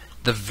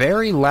 the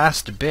very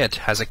last bit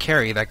has a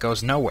carry that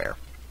goes nowhere.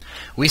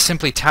 We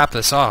simply tap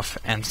this off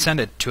and send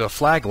it to a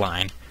flag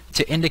line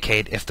to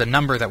indicate if the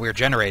number that we're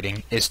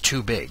generating is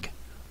too big.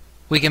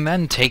 We can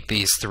then take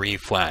these 3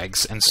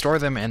 flags and store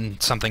them in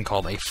something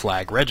called a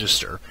flag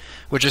register,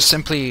 which is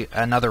simply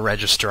another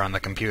register on the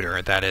computer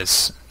that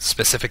is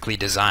specifically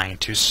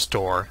designed to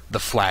store the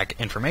flag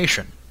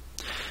information.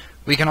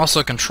 We can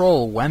also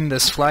control when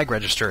this flag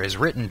register is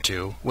written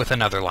to with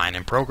another line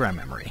in program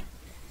memory.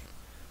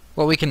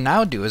 What we can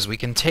now do is we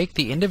can take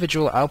the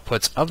individual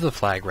outputs of the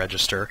flag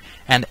register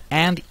and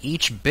AND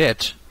each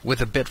bit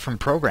with a bit from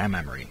program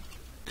memory.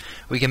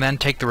 We can then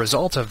take the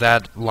result of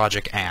that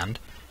logic and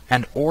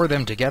OR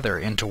them together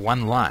into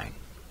one line.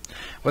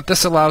 What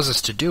this allows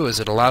us to do is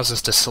it allows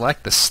us to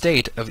select the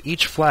state of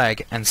each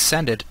flag and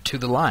send it to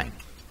the line.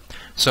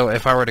 So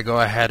if I were to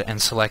go ahead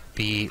and select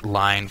the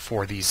line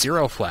for the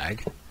 0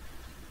 flag,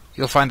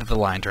 you'll find that the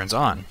line turns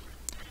on.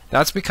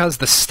 That's because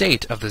the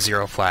state of the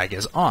 0 flag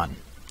is on.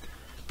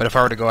 But if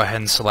I were to go ahead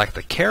and select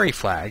the carry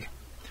flag,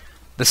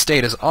 the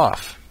state is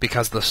off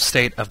because the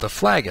state of the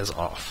flag is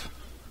off.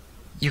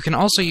 You can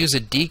also use a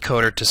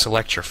decoder to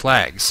select your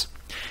flags.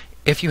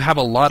 If you have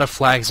a lot of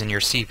flags in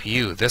your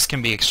CPU, this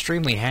can be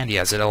extremely handy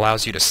as it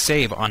allows you to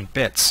save on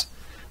bits.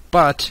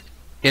 But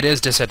it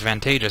is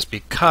disadvantageous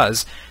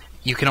because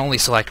you can only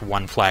select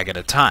one flag at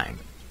a time.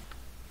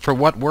 For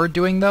what we're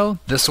doing though,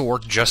 this will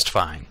work just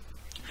fine.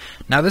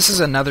 Now this is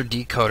another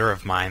decoder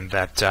of mine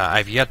that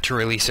I've yet to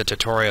release a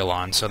tutorial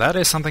on, so that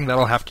is something that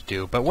I'll have to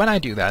do, but when I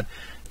do that,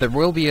 there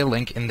will be a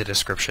link in the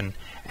description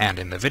and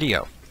in the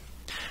video.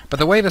 But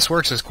the way this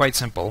works is quite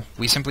simple.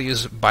 We simply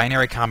use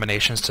binary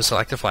combinations to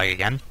select a flag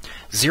again.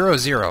 0,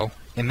 0,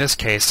 in this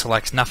case,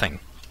 selects nothing.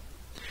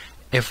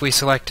 If we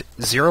select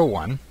 0,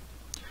 1,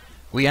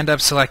 we end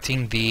up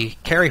selecting the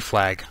carry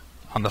flag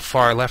on the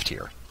far left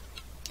here.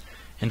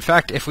 In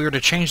fact, if we were to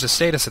change the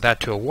status of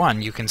that to a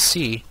 1, you can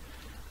see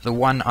the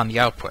 1 on the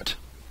output.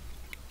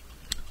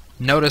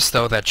 Notice,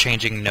 though, that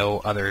changing no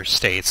other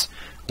states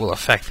will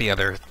affect the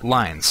other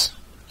lines.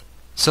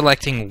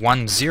 Selecting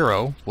 1,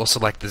 0 will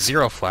select the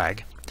 0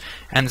 flag,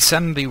 and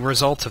send the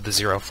result of the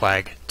 0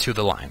 flag to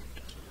the line.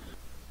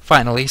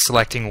 Finally,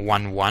 selecting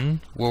 1,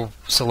 1 will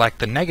select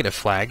the negative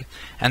flag,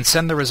 and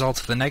send the result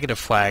of the negative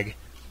flag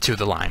to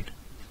the line.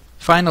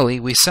 Finally,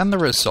 we send the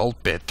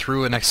result bit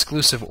through an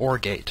exclusive OR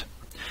gate.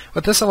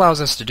 What this allows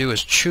us to do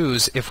is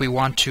choose if we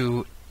want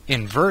to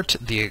invert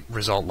the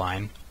result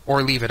line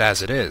or leave it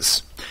as it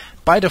is.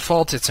 By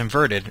default it's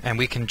inverted, and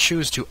we can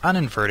choose to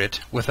uninvert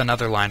it with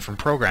another line from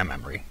program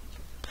memory.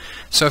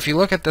 So if you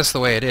look at this the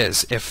way it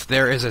is, if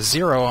there is a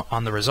 0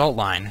 on the result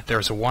line,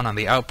 there's a 1 on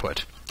the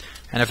output.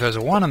 And if there's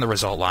a 1 on the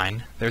result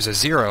line, there's a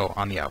 0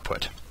 on the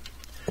output.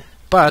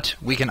 But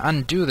we can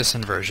undo this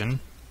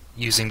inversion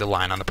using the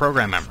line on the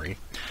program memory.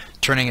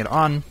 Turning it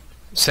on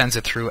sends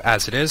it through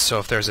as it is, so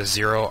if there's a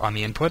 0 on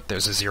the input,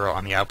 there's a 0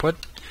 on the output.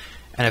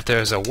 And if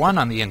there's a 1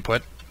 on the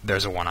input,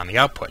 there's a 1 on the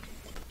output.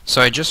 So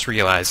I just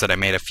realized that I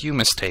made a few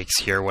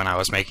mistakes here when I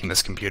was making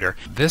this computer.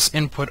 This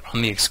input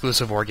on the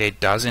exclusive OR gate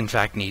does in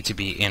fact need to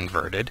be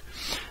inverted,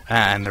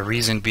 and the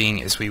reason being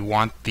is we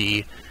want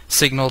the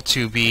signal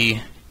to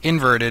be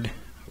inverted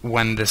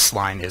when this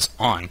line is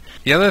on.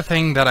 The other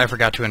thing that I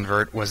forgot to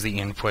invert was the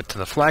input to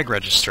the flag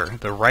register.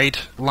 The right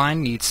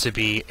line needs to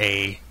be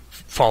a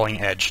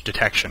falling edge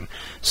detection,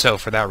 so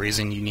for that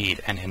reason you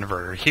need an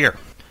inverter here.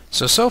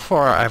 So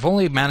far I've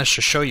only managed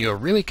to show you a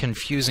really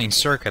confusing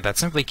circuit that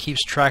simply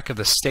keeps track of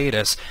the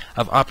status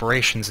of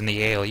operations in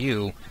the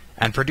ALU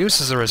and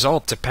produces a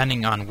result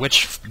depending on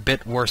which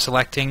bit we're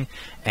selecting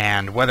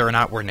and whether or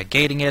not we're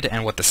negating it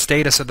and what the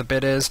status of the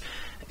bit is.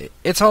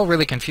 It's all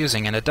really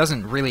confusing, and it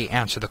doesn't really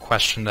answer the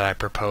question that I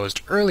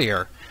proposed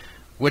earlier,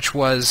 which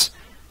was,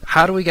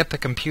 how do we get the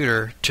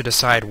computer to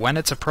decide when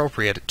it's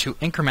appropriate to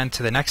increment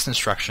to the next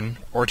instruction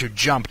or to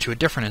jump to a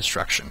different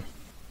instruction?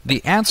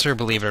 The answer,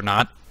 believe it or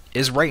not,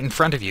 is right in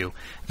front of you.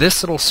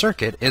 This little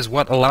circuit is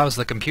what allows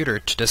the computer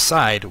to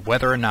decide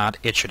whether or not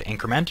it should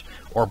increment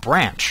or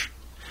branch.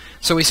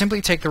 So we simply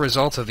take the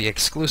result of the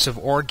exclusive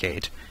OR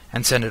gate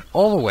and send it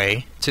all the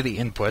way to the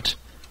input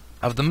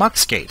of the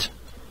MUX gate.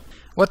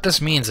 What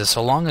this means is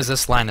so long as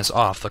this line is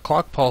off, the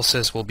clock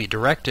pulses will be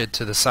directed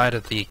to the side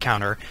of the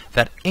counter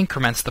that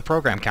increments the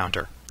program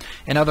counter.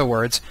 In other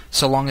words,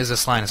 so long as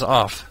this line is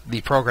off,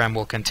 the program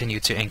will continue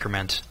to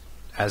increment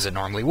as it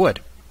normally would.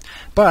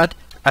 But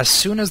as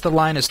soon as the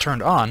line is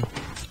turned on,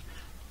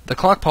 the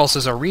clock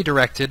pulses are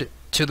redirected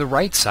to the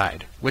right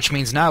side, which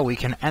means now we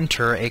can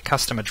enter a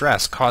custom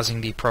address,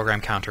 causing the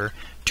program counter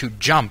to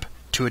jump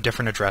to a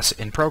different address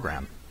in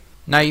program.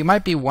 Now you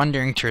might be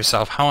wondering to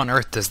yourself, how on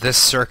earth does this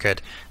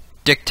circuit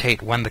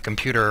dictate when the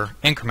computer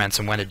increments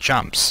and when it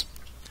jumps?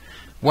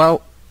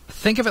 Well,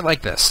 think of it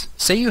like this.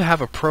 Say you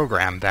have a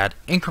program that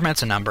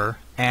increments a number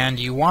and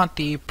you want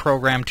the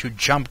program to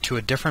jump to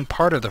a different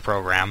part of the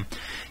program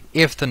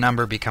if the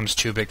number becomes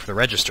too big for the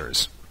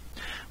registers.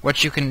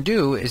 What you can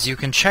do is you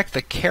can check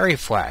the carry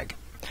flag,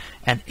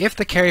 and if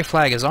the carry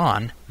flag is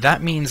on,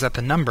 that means that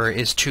the number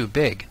is too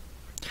big,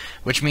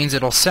 which means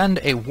it'll send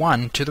a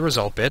 1 to the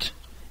result bit,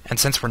 and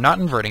since we're not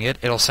inverting it,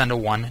 it'll send a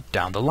 1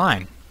 down the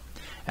line.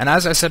 And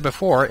as I said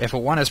before, if a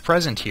 1 is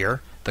present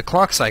here, the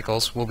clock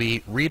cycles will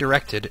be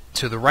redirected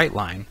to the right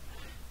line,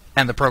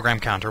 and the program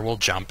counter will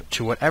jump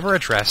to whatever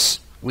address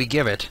we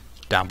give it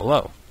down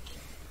below.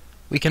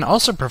 We can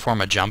also perform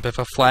a jump if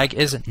a flag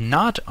is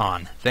not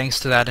on, thanks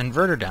to that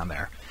inverter down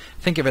there.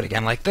 Think of it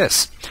again like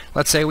this.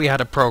 Let's say we had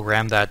a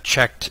program that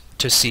checked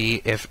to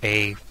see if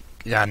a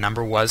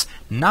number was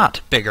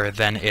not bigger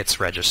than its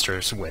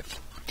register's width.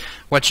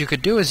 What you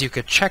could do is you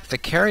could check the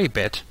carry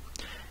bit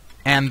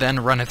and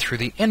then run it through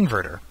the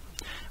inverter.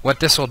 What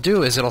this will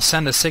do is it'll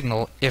send a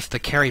signal if the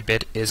carry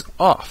bit is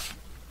off.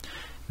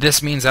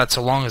 This means that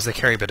so long as the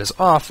carry bit is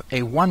off,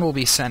 a 1 will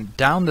be sent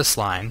down this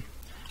line,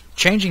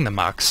 changing the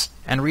mux,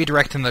 and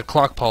redirecting the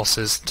clock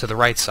pulses to the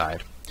right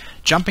side,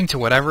 jumping to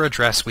whatever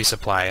address we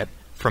supply it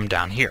from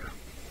down here.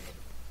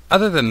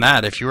 Other than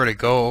that, if you were to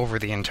go over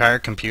the entire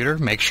computer,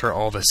 make sure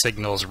all the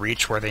signals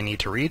reach where they need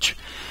to reach,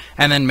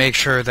 and then make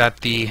sure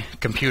that the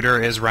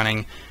computer is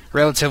running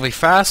relatively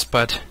fast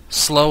but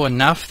slow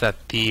enough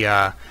that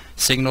the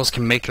signals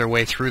can make their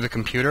way through the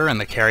computer and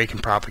the carry can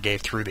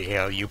propagate through the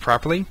ALU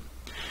properly,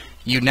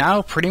 you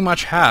now pretty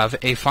much have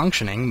a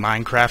functioning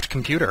Minecraft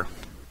computer.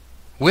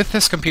 With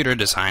this computer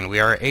design, we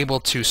are able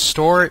to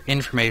store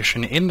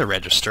information in the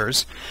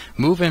registers,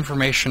 move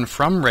information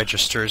from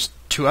registers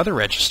to other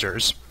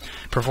registers,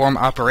 perform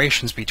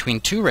operations between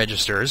two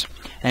registers,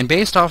 and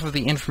based off of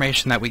the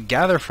information that we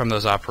gather from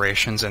those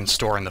operations and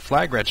store in the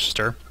flag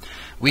register,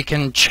 we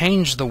can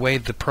change the way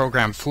the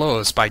program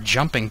flows by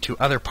jumping to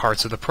other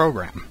parts of the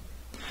program.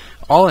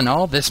 All in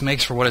all, this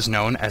makes for what is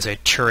known as a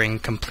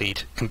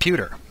Turing-complete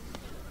computer.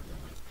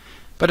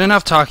 But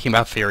enough talking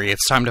about theory,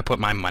 it's time to put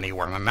my money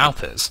where my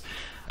mouth is.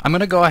 I'm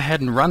going to go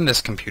ahead and run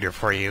this computer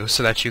for you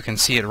so that you can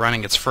see it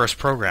running its first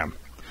program.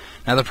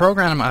 Now the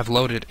program I've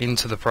loaded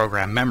into the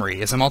program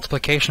memory is a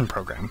multiplication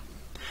program.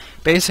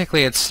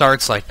 Basically it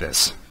starts like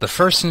this. The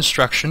first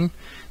instruction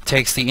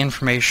takes the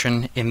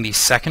information in the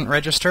second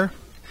register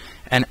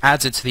and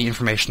adds it to the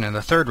information in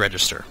the third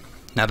register.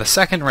 Now the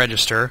second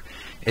register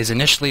is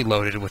initially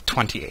loaded with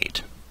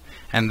 28,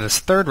 and this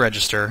third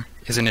register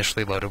is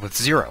initially loaded with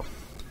 0.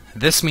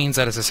 This means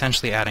that it's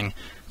essentially adding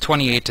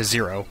 28 to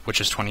 0,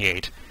 which is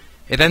 28.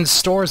 It then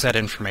stores that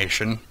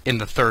information in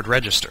the third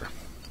register.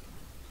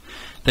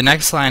 The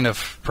next line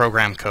of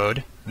program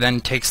code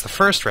then takes the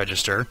first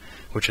register,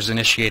 which is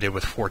initiated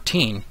with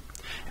 14,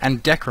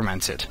 and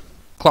decrements it,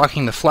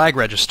 clocking the flag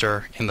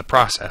register in the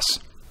process.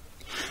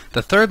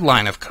 The third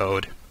line of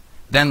code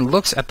then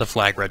looks at the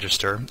flag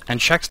register and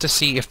checks to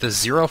see if the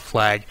 0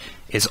 flag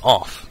is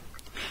off.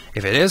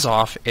 If it is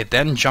off, it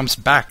then jumps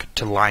back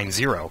to line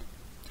 0.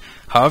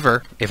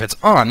 However, if it's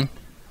on,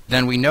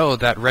 then we know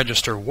that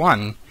register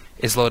 1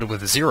 is loaded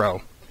with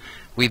 0.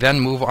 We then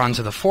move on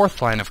to the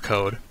fourth line of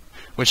code,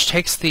 which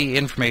takes the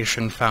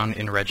information found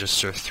in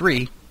register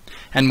 3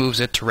 and moves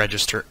it to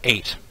register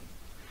 8.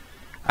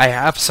 I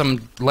have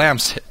some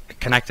lamps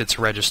connected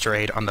to register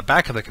 8 on the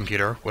back of the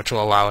computer, which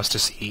will allow us to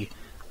see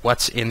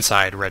what's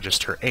inside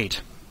register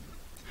 8.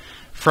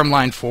 From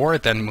line 4,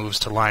 it then moves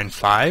to line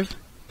 5,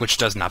 which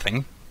does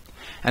nothing,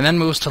 and then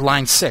moves to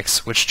line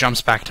 6, which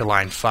jumps back to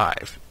line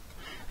 5.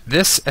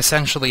 This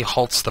essentially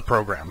halts the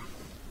program.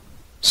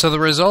 So the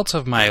result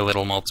of my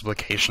little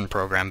multiplication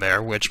program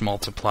there, which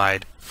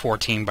multiplied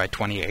 14 by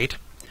 28,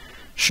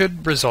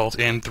 should result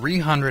in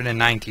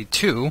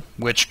 392,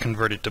 which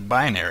converted to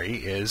binary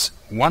is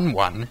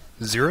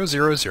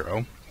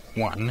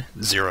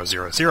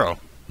 11000100.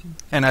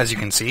 And as you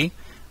can see,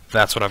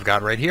 that's what I've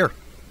got right here.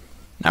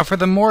 Now for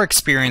the more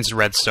experienced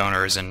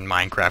redstoners and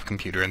Minecraft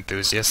computer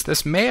enthusiasts,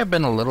 this may have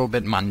been a little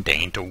bit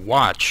mundane to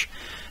watch,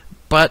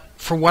 but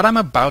for what I'm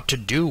about to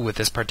do with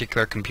this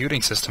particular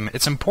computing system,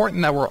 it's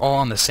important that we're all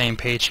on the same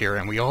page here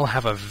and we all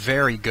have a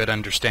very good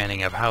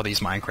understanding of how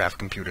these Minecraft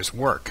computers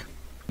work.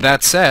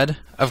 That said,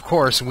 of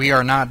course, we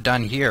are not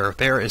done here.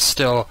 There is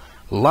still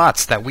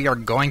lots that we are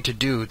going to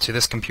do to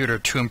this computer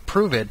to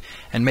improve it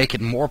and make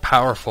it more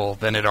powerful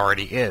than it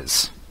already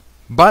is.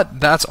 But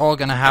that's all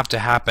going to have to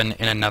happen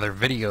in another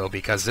video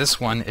because this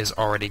one is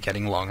already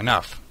getting long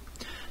enough.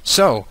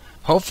 So,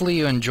 hopefully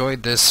you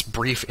enjoyed this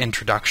brief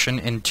introduction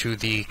into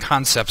the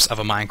concepts of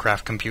a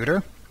Minecraft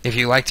computer. If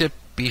you liked it,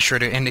 be sure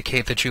to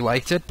indicate that you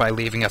liked it by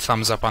leaving a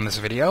thumbs up on this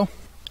video.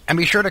 And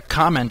be sure to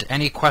comment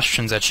any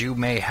questions that you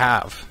may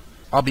have.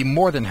 I'll be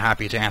more than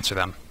happy to answer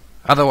them.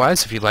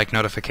 Otherwise, if you'd like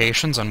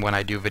notifications on when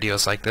I do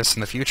videos like this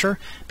in the future,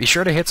 be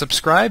sure to hit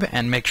subscribe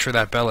and make sure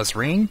that bell is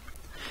ringing.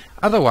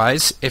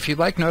 Otherwise, if you'd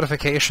like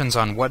notifications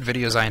on what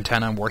videos I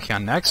intend on working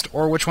on next,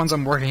 or which ones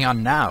I'm working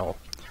on now,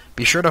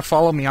 be sure to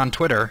follow me on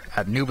Twitter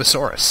at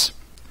Nubosaurus.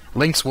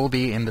 Links will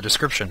be in the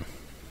description.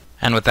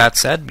 And with that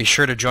said, be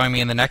sure to join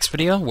me in the next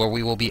video where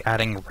we will be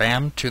adding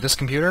RAM to this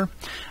computer,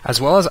 as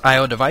well as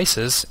I/O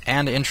devices,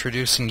 and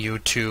introducing you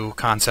to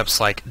concepts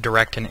like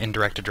direct and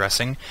indirect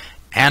addressing,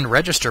 and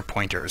register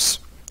pointers.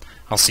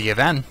 I'll see you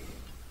then.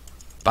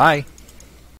 Bye!